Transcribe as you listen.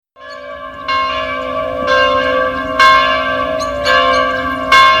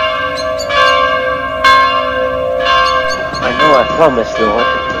promise, Lord,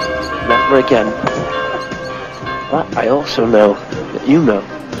 never again. But I also know that you know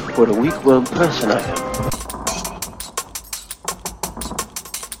what a weak-willed person I am.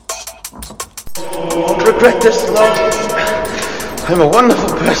 Don't regret this, Lord. I'm a wonderful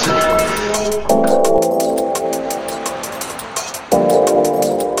person.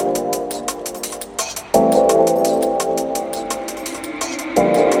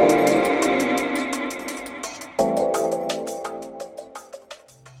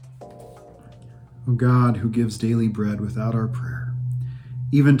 O God, who gives daily bread without our prayer,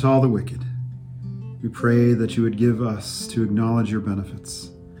 even to all the wicked, we pray that you would give us to acknowledge your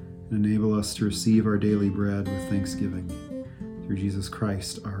benefits and enable us to receive our daily bread with thanksgiving through Jesus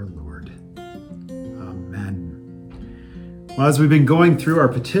Christ our Lord. Amen. Well, as we've been going through our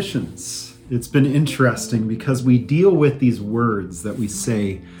petitions, it's been interesting because we deal with these words that we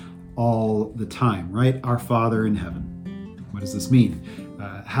say all the time, right? Our Father in heaven. What does this mean?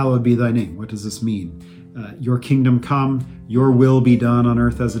 Hallowed be thy name. What does this mean? Your kingdom come, your will be done on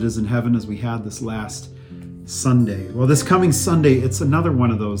earth as it is in heaven, as we had this last Sunday. Well, this coming Sunday, it's another one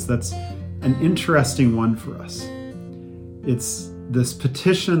of those that's an interesting one for us. It's this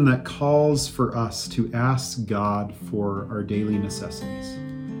petition that calls for us to ask God for our daily necessities,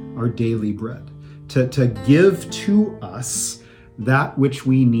 our daily bread, to give to us that which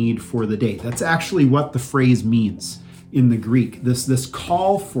we need for the day. That's actually what the phrase means in the Greek. This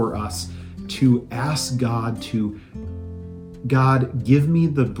call for us to ask God to, God, give me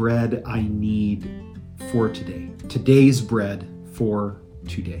the bread I need for today. Today's bread for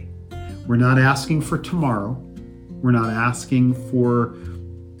today. We're not asking for tomorrow. We're not asking for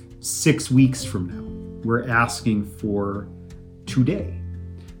 6 weeks from now. We're asking for today.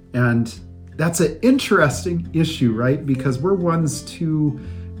 And that's an interesting issue, right? Because we're ones to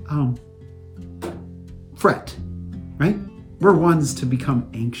fret, right? We're ones to become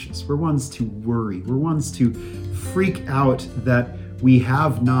anxious. We're ones to worry. We're ones to freak out that we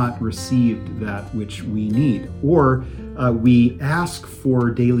have not received that which we need. Or we ask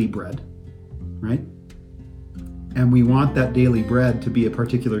for daily bread, right? And we want that daily bread to be a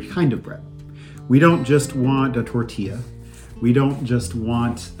particular kind of bread. We don't just want a tortilla. We don't just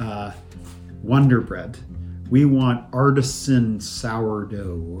want Wonder Bread. We want artisan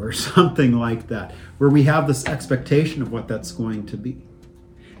sourdough or something like that, where we have this expectation of what that's going to be.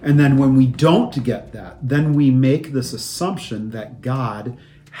 And then when we don't get that, then we make this assumption that God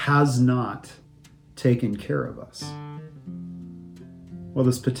has not taken care of us. Well,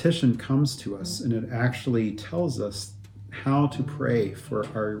 this petition comes to us and it actually tells us how to pray for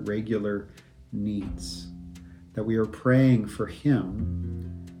our regular needs, that we are praying for Him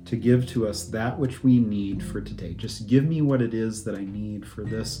to give to us that which we need for today. Just give me what it is that I need for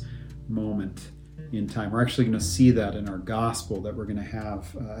this moment in time. We're actually going to see that in our gospel that we're going to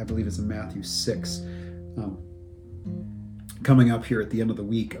have, I believe it's in Matthew 6, coming up here at the end of the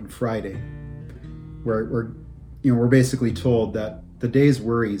week on Friday, where we're basically told that the day's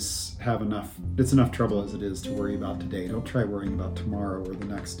worries it's enough trouble as it is to worry about today. Don't try worrying about tomorrow or the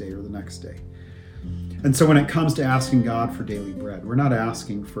next day or the next day. And so when it comes to asking God for daily bread, we're not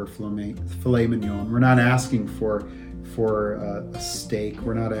asking for filet mignon. We're not asking for a steak.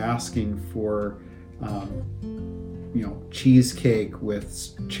 We're not asking for cheesecake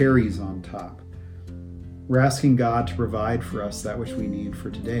with cherries on top. We're asking God to provide for us that which we need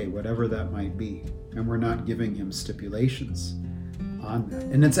for today, whatever that might be. And we're not giving Him stipulations on that.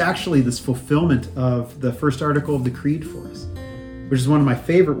 And it's actually this fulfillment of the first article of the Creed for us, which is one of my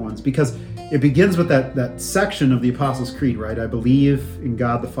favorite ones, because it begins with that section of the Apostles' Creed, right? I believe in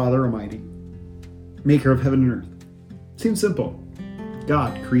God the Father Almighty, maker of heaven and earth. Seems simple.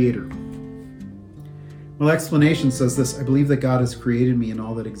 God, creator. Well, the explanation says this: I believe that God has created me and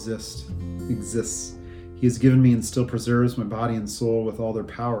all that exists. He has given me and still preserves my body and soul with all their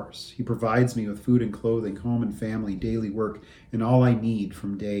powers. He provides me with food and clothing, home and family, daily work, and all I need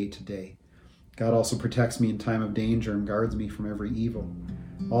from day to day. God also protects me in time of danger and guards me from every evil.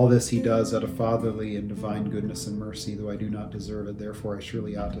 All this He does out of fatherly and divine goodness and mercy, though I do not deserve it. Therefore, I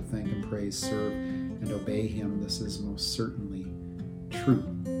surely ought to thank and praise, serve, and obey Him. This is most certainly true.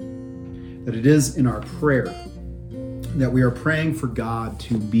 That it is in our prayer that we are praying for God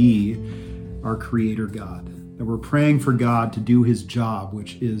to be our Creator God. That we're praying for God to do His job,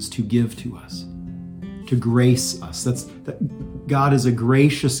 which is to give to us, to grace us. That God is a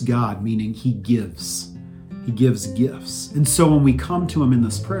gracious God, meaning He gives. He gives gifts. And so when we come to Him in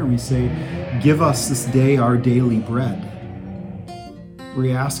this prayer and we say, give us this day our daily bread,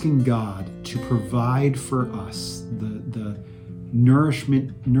 we're asking God to provide for us the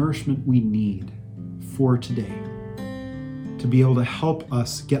nourishment we need for today, to be able to help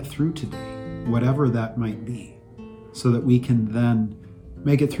us get through today, whatever that might be, so that we can then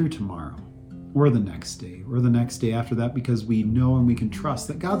make it through tomorrow or the next day after that, because we know and we can trust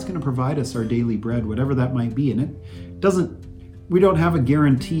that God's going to provide us our daily bread, whatever that might be. And we don't have a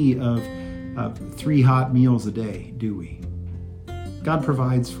guarantee of 3 hot meals a day, do we? God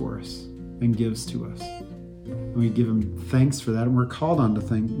provides for us and gives to us. And we give him thanks for that, and we're called on to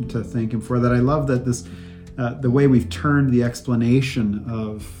thank him for that. I love that this the way we've turned the explanation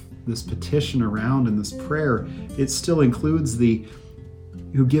of this petition around in this prayer, it still includes the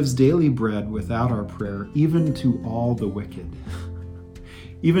who gives daily bread without our prayer, even to all the wicked.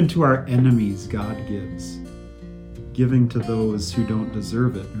 Even to our enemies, God gives. Giving to those who don't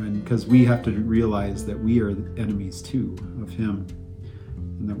deserve it. And because we have to realize that we are enemies too of him,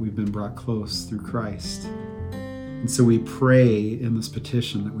 and that we've been brought close through Christ. And so we pray in this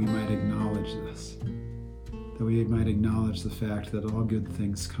petition that we might acknowledge this, that we might acknowledge the fact that all good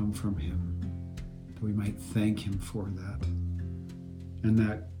things come from him, that we might thank him for that, and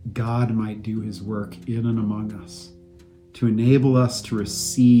that God might do his work in and among us to enable us to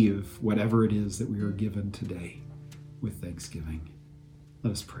receive whatever it is that we are given today with thanksgiving.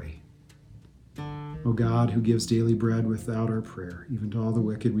 Let us pray. O God, who gives daily bread without our prayer, even to all the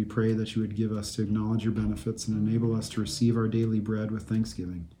wicked, we pray that you would give us to acknowledge your benefits and enable us to receive our daily bread with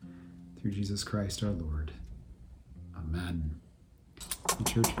thanksgiving. Through Jesus Christ our Lord. Amen. The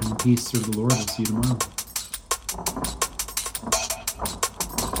church, in peace, serve the Lord. We'll see you tomorrow.